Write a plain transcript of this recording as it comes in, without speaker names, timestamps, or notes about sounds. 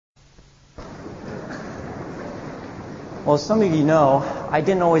Well, as some of you know, I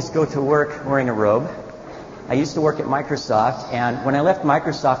didn't always go to work wearing a robe. I used to work at Microsoft, and when I left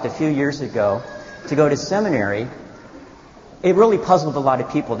Microsoft a few years ago to go to seminary, it really puzzled a lot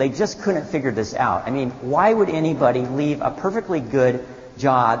of people. They just couldn't figure this out. I mean, why would anybody leave a perfectly good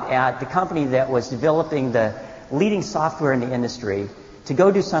job at the company that was developing the leading software in the industry to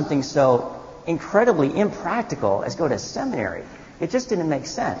go do something so incredibly impractical as go to seminary? It just didn't make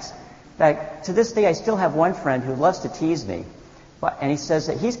sense. In fact, to this day, I still have one friend who loves to tease me, and he says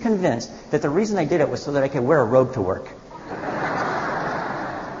that he's convinced that the reason I did it was so that I could wear a robe to work.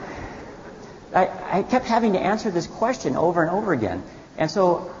 I kept having to answer this question over and over again. And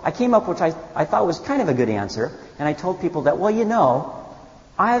so I came up with what I thought was kind of a good answer, and I told people that, well, you know,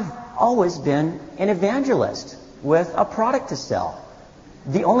 I've always been an evangelist with a product to sell.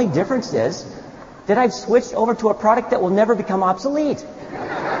 The only difference is that I've switched over to a product that will never become obsolete.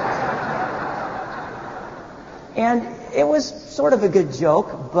 And it was sort of a good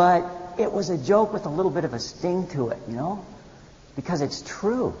joke, but it was a joke with a little bit of a sting to it, you know, because it's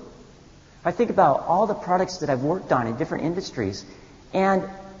true. I think about all the products that I've worked on in different industries, and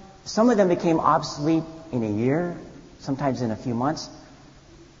some of them became obsolete in a year, sometimes in a few months,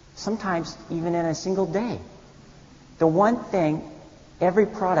 sometimes even in a single day. The one thing every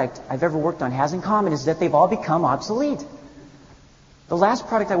product I've ever worked on has in common is that they've all become obsolete. The last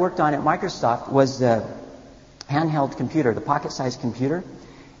product I worked on at Microsoft was the handheld computer, the pocket-sized computer,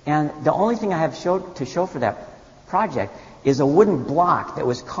 and the only thing I have to show for that project is a wooden block that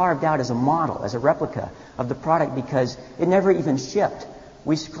was carved out as a model, as a replica of the product, because it never even shipped.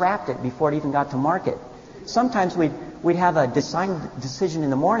 We scrapped it before it even got to market. Sometimes we'd have a design decision in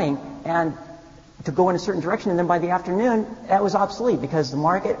the morning and to go in a certain direction, and then by the afternoon, that was obsolete because the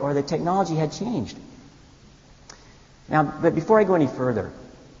market or the technology had changed. Now, but before I go any further,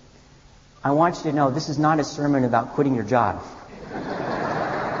 I want you to know this is not a sermon about quitting your job.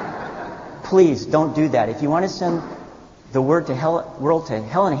 Please don't do that. If you want to send the world to hell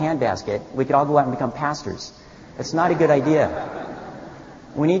in a handbasket, we could all go out and become pastors. It's not a good idea.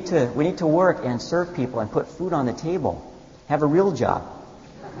 We need to work and serve people and put food on the table. Have a real job.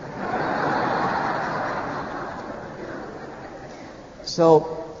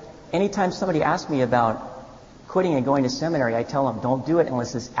 So, anytime somebody asks me about quitting and going to seminary, I tell them, don't do it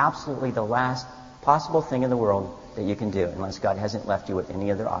unless it's absolutely the last possible thing in the world that you can do, unless God hasn't left you with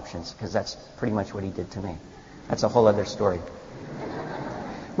any other options, because that's pretty much what He did to me. That's a whole other story.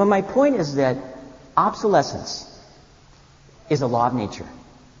 But my point is that obsolescence is a law of nature.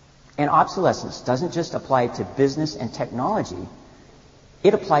 And obsolescence doesn't just apply to business and technology.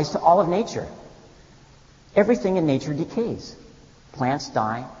 It applies to all of nature. Everything in nature decays. Plants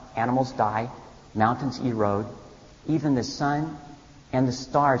die, animals die, mountains erode, even the sun and the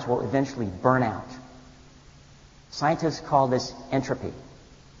stars will eventually burn out. Scientists call this entropy.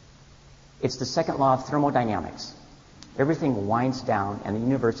 It's the second law of thermodynamics. Everything winds down and the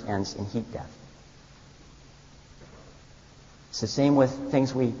universe ends in heat death. It's the same with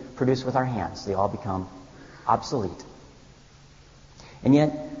things we produce with our hands. They all become obsolete. And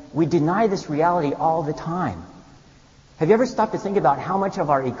yet, we deny this reality all the time. Have you ever stopped to think about how much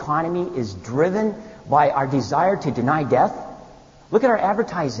of our economy is driven by our desire to deny death? Look at our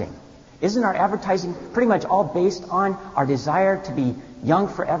advertising. Isn't our advertising pretty much all based on our desire to be young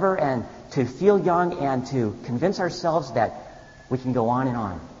forever and to feel young and to convince ourselves that we can go on and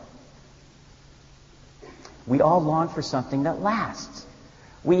on? We all long for something that lasts.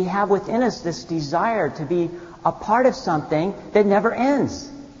 We have within us this desire to be a part of something that never ends.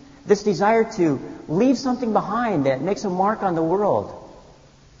 This desire to leave something behind that makes a mark on the world.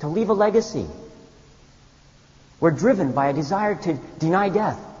 To leave a legacy. We're driven by a desire to deny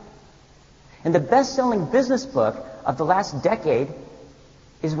death. And the best-selling business book of the last decade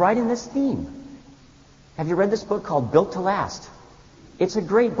is right in this theme. Have you read this book called Built to Last? It's a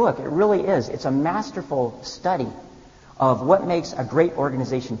great book. It really is. It's a masterful study of what makes a great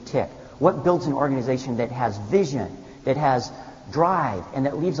organization tick. What builds an organization that has vision, that has drive, and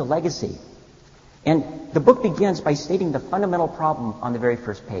that leaves a legacy. And the book begins by stating the fundamental problem on the very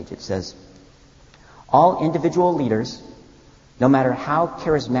first page. It says, all individual leaders, no matter how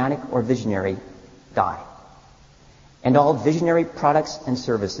charismatic or visionary, die. And all visionary products and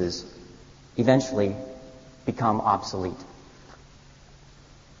services eventually become obsolete.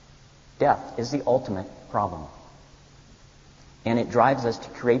 Death is the ultimate problem. And it drives us to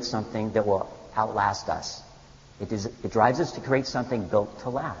create something that will outlast us. It drives us to create something built to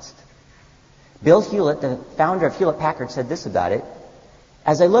last. Bill Hewlett, the founder of Hewlett-Packard, said this about it.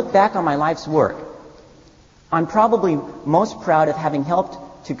 As I look back on my life's work, I'm probably most proud of having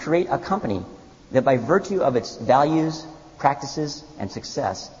helped to create a company that by virtue of its values, practices, and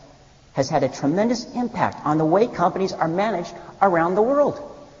success, has had a tremendous impact on the way companies are managed around the world.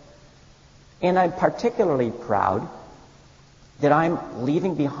 And I'm particularly proud that I'm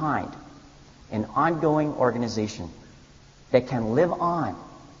leaving behind an ongoing organization that can live on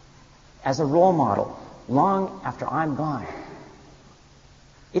as a role model long after I'm gone.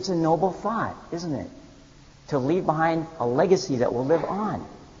 It's a noble thought, isn't it? To leave behind a legacy that will live on.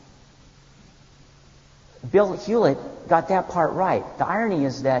 Bill Hewlett got that part right. The irony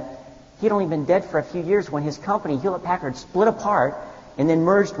is that he'd only been dead for a few years when his company, Hewlett-Packard, split apart and then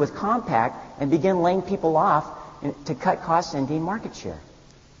merged with Compaq and began laying people off to cut costs and gain market share.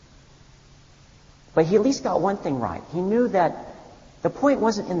 But he at least got one thing right. He knew that the point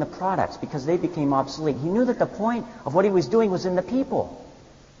wasn't in the products because they became obsolete. He knew that the point of what he was doing was in the people.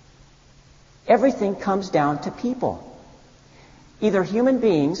 Everything comes down to people. Either human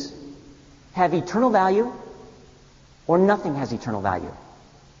beings have eternal value or nothing has eternal value.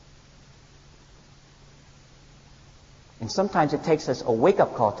 And sometimes it takes us a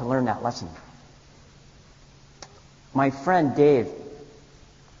wake-up call to learn that lesson. My friend Dave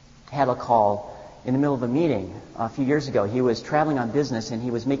had a call in the middle of a meeting a few years ago. He was traveling on business and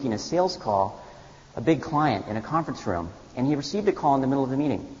he was making a sales call, a big client in a conference room, and he received a call in the middle of the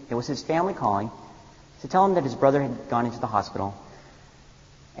meeting. It was his family calling to tell him that his brother had gone into the hospital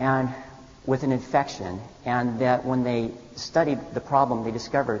and with an infection, and that when they studied the problem, they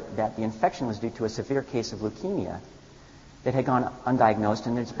discovered that the infection was due to a severe case of leukemia that had gone undiagnosed,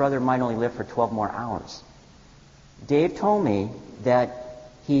 and his brother might only live for 12 more hours. Dave told me that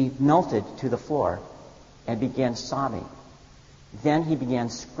he melted to the floor and began sobbing. Then he began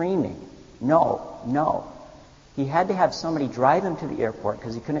screaming, "No, no." He had to have somebody drive him to the airport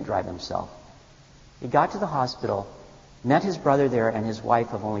because he couldn't drive himself. He got to the hospital, met his brother there and his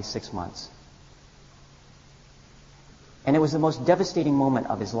wife of only 6 months. And it was the most devastating moment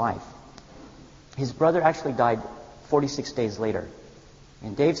of his life. His brother actually died 46 days later.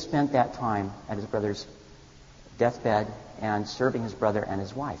 And Dave spent that time at his brother's deathbed and serving his brother and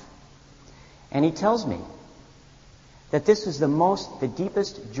his wife. And he tells me that this was the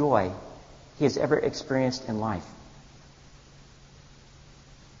deepest joy he has ever experienced in life.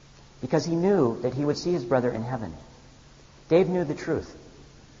 Because he knew that he would see his brother in heaven. Dave knew the truth.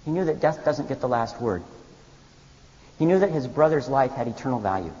 He knew that death doesn't get the last word. He knew that his brother's life had eternal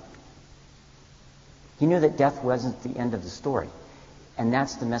value. He knew that death wasn't the end of the story. And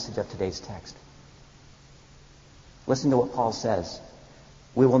that's the message of today's text. Listen to what Paul says.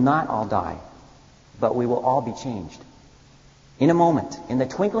 We will not all die, but we will all be changed. In a moment, in the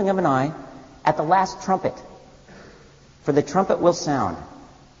twinkling of an eye, at the last trumpet. For the trumpet will sound,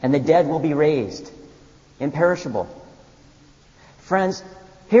 and the dead will be raised, imperishable. Friends,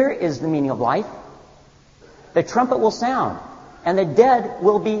 here is the meaning of life. The trumpet will sound, and the dead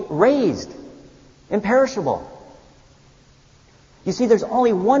will be raised, imperishable. You see, there's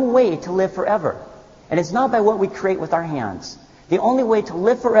only one way to live forever, and it's not by what we create with our hands. The only way to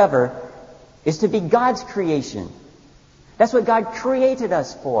live forever is to be God's creation. That's what God created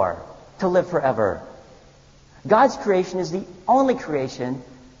us for, to live forever. God's creation is the only creation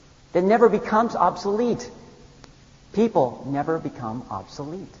that never becomes obsolete. People never become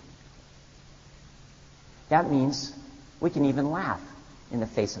obsolete. That means we can even laugh in the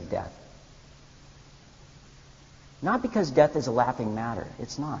face of death. Not because death is a laughing matter.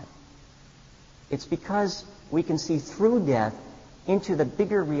 It's not. It's because we can see through death into the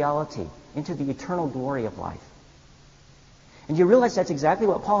bigger reality, into the eternal glory of life. And you realize that's exactly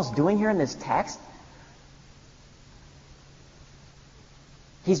what Paul's doing here in this text?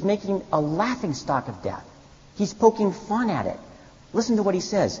 He's making a laughing stock of death. He's poking fun at it. Listen to what he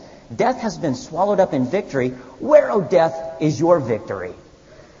says. Death has been swallowed up in victory. Where, O death, is your victory?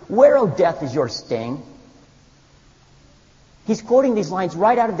 Where, O death, is your sting? He's quoting these lines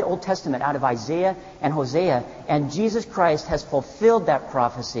right out of the Old Testament, out of Isaiah and Hosea, and Jesus Christ has fulfilled that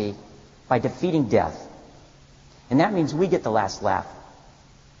prophecy by defeating death. And that means we get the last laugh.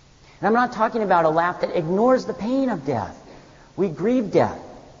 And I'm not talking about a laugh that ignores the pain of death. We grieve death.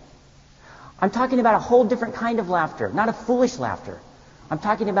 I'm talking about a whole different kind of laughter, not a foolish laughter. I'm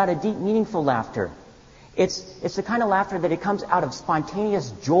talking about a deep, meaningful laughter. It's the kind of laughter that it comes out of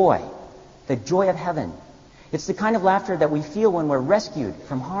spontaneous joy, the joy of heaven. It's the kind of laughter that we feel when we're rescued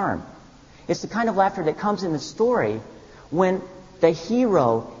from harm. It's the kind of laughter that comes in the story when the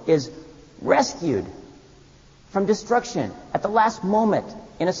hero is rescued from destruction at the last moment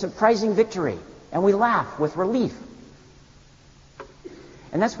in a surprising victory, and we laugh with relief.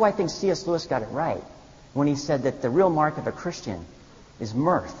 And that's why I think C.S. Lewis got it right when he said that the real mark of a Christian is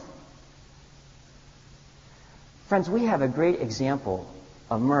mirth. Friends, we have a great example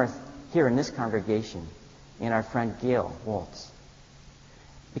of mirth here in this congregation in our friend Gail Waltz.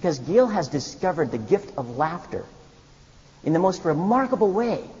 Because Gail has discovered the gift of laughter in the most remarkable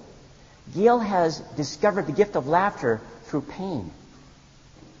way. Gail has discovered the gift of laughter through pain.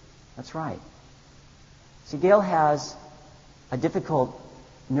 That's right. See, Gail has a difficult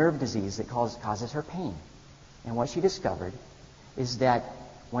nerve disease that causes her pain. And what she discovered is that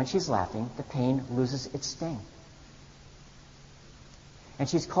when she's laughing, the pain loses its sting. And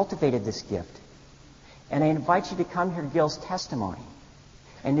she's cultivated this gift. And I invite you to come hear Gail's testimony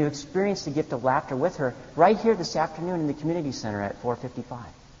and to experience the gift of laughter with her right here this afternoon in the community center at 4:55.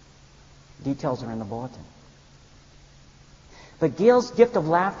 Details are in the bulletin. But Gail's gift of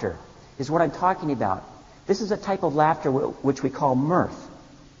laughter is what I'm talking about. This is a type of laughter which we call mirth.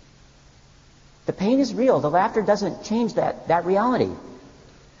 The pain is real. The laughter doesn't change that reality.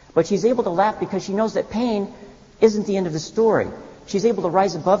 But she's able to laugh because she knows that pain isn't the end of the story. She's able to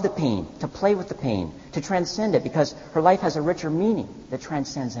rise above the pain, to play with the pain, to transcend it, because her life has a richer meaning that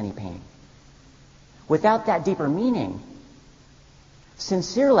transcends any pain. Without that deeper meaning,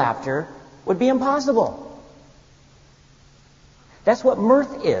 sincere laughter would be impossible. That's what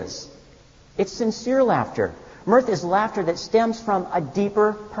mirth is. It's sincere laughter. Mirth is laughter that stems from a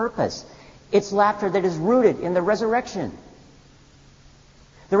deeper purpose. It's laughter that is rooted in the resurrection.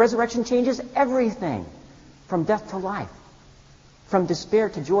 The resurrection changes everything from death to life, from despair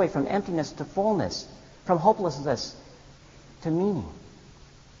to joy, from emptiness to fullness, from hopelessness to meaning.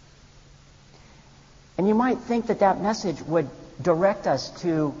 And you might think that that message would direct us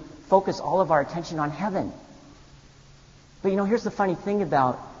to focus all of our attention on heaven. But here's the funny thing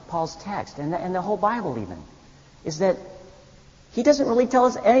about Paul's text, and the whole Bible even, is that he doesn't really tell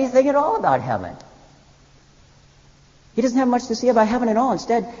us anything at all about heaven. He doesn't have much to say about heaven at all.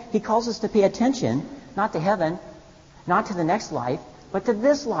 Instead, he calls us to pay attention, not to heaven, not to the next life, but to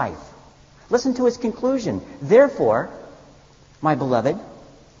this life. Listen to his conclusion. Therefore, my beloved,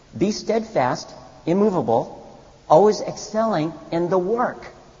 be steadfast, immovable, always excelling in the work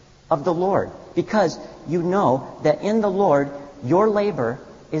of the Lord, because you know that in the Lord your labor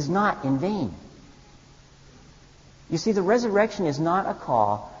is not in vain. You see, the resurrection is not a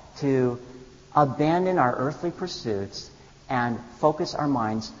call to abandon our earthly pursuits and focus our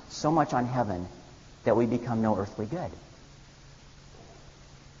minds so much on heaven that we become no earthly good.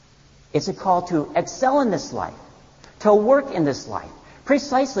 It's a call to excel in this life, to work in this life,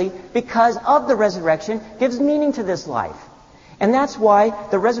 precisely because of the resurrection gives meaning to this life. And that's why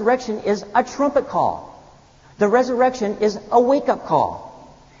the resurrection is a trumpet call. The resurrection is a wake-up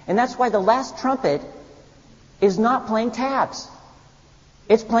call. And that's why the last trumpet is not playing taps.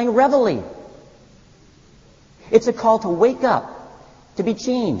 It's playing reveille. It's a call to wake up, to be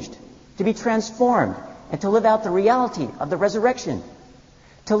changed, to be transformed, and to live out the reality of the resurrection.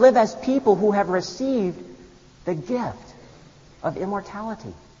 To live as people who have received the gift of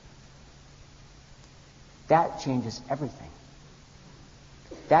immortality. That changes everything.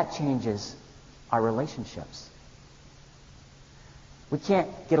 That changes our relationships. We can't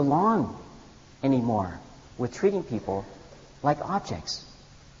get along anymore with treating people like objects.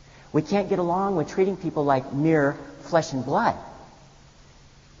 We can't get along with treating people like mere flesh and blood.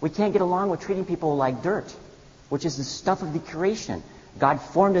 We can't get along with treating people like dirt, which is the stuff of the creation. God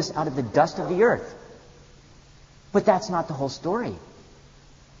formed us out of the dust of the earth. But that's not the whole story.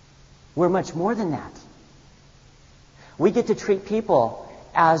 We're much more than that. We get to treat people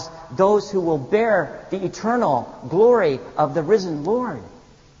as those who will bear the eternal glory of the risen Lord.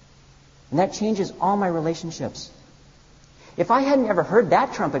 And that changes all my relationships. If I hadn't ever heard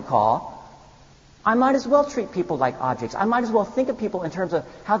that trumpet call, I might as well treat people like objects. I might as well think of people in terms of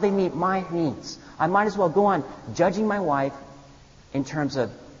how they meet my needs. I might as well go on judging my wife in terms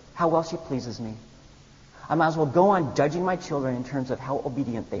of how well she pleases me. I might as well go on judging my children in terms of how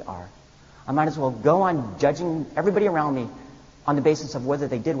obedient they are. I might as well go on judging everybody around me on the basis of whether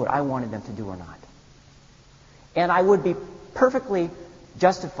they did what I wanted them to do or not. And I would be perfectly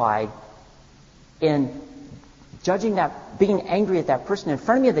justified in judging that, being angry at that person in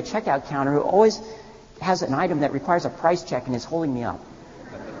front of me at the checkout counter who always has an item that requires a price check and is holding me up.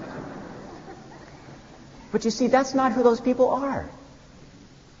 But you see, that's not who those people are.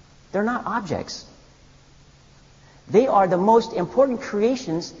 They're not objects. They are the most important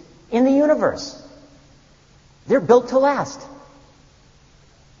creations in the universe. They're built to last.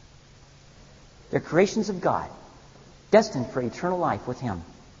 They're creations of God, destined for eternal life with Him.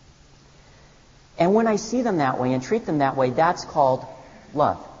 And when I see them that way and treat them that way, that's called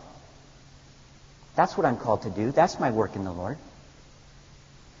love. That's what I'm called to do. That's my work in the Lord.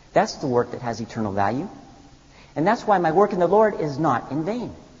 That's the work that has eternal value. And that's why my work in the Lord is not in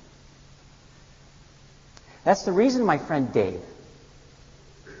vain. That's the reason my friend Dave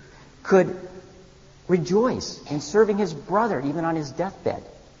could rejoice in serving his brother even on his deathbed.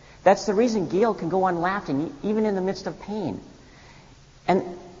 That's the reason Gail can go on laughing even in the midst of pain. And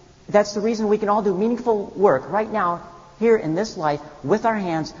that's the reason we can all do meaningful work right now here in this life with our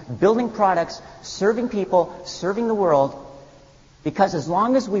hands, building products, serving people, serving the world. Because as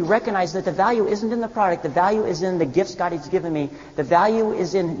long as we recognize that the value isn't in the product, the value is in the gifts God has given me, the value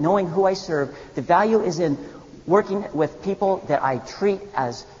is in knowing who I serve, the value is in working with people that I treat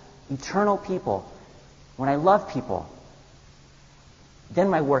as eternal people, when I love people, then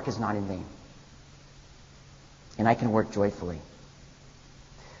my work is not in vain. And I can work joyfully.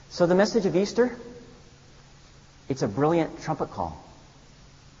 So the message of Easter, it's a brilliant trumpet call.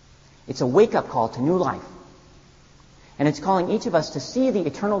 It's a wake-up call to new life. And it's calling each of us to see the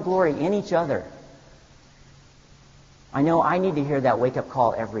eternal glory in each other. I know I need to hear that wake-up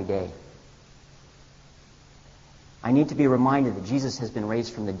call every day. I need to be reminded that Jesus has been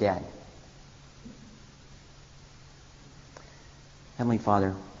raised from the dead. Heavenly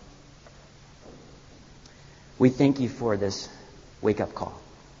Father, we thank you for this wake-up call.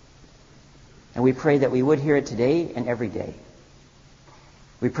 And we pray that we would hear it today and every day.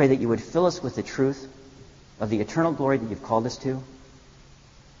 We pray that you would fill us with the truth of the eternal glory that you've called us to.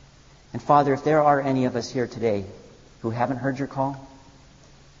 And Father, if there are any of us here today who haven't heard your call,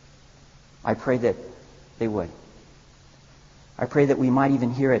 I pray that they would. I pray that we might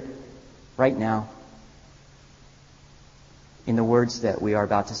even hear it right now in the words that we are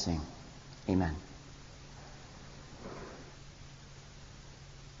about to sing. Amen.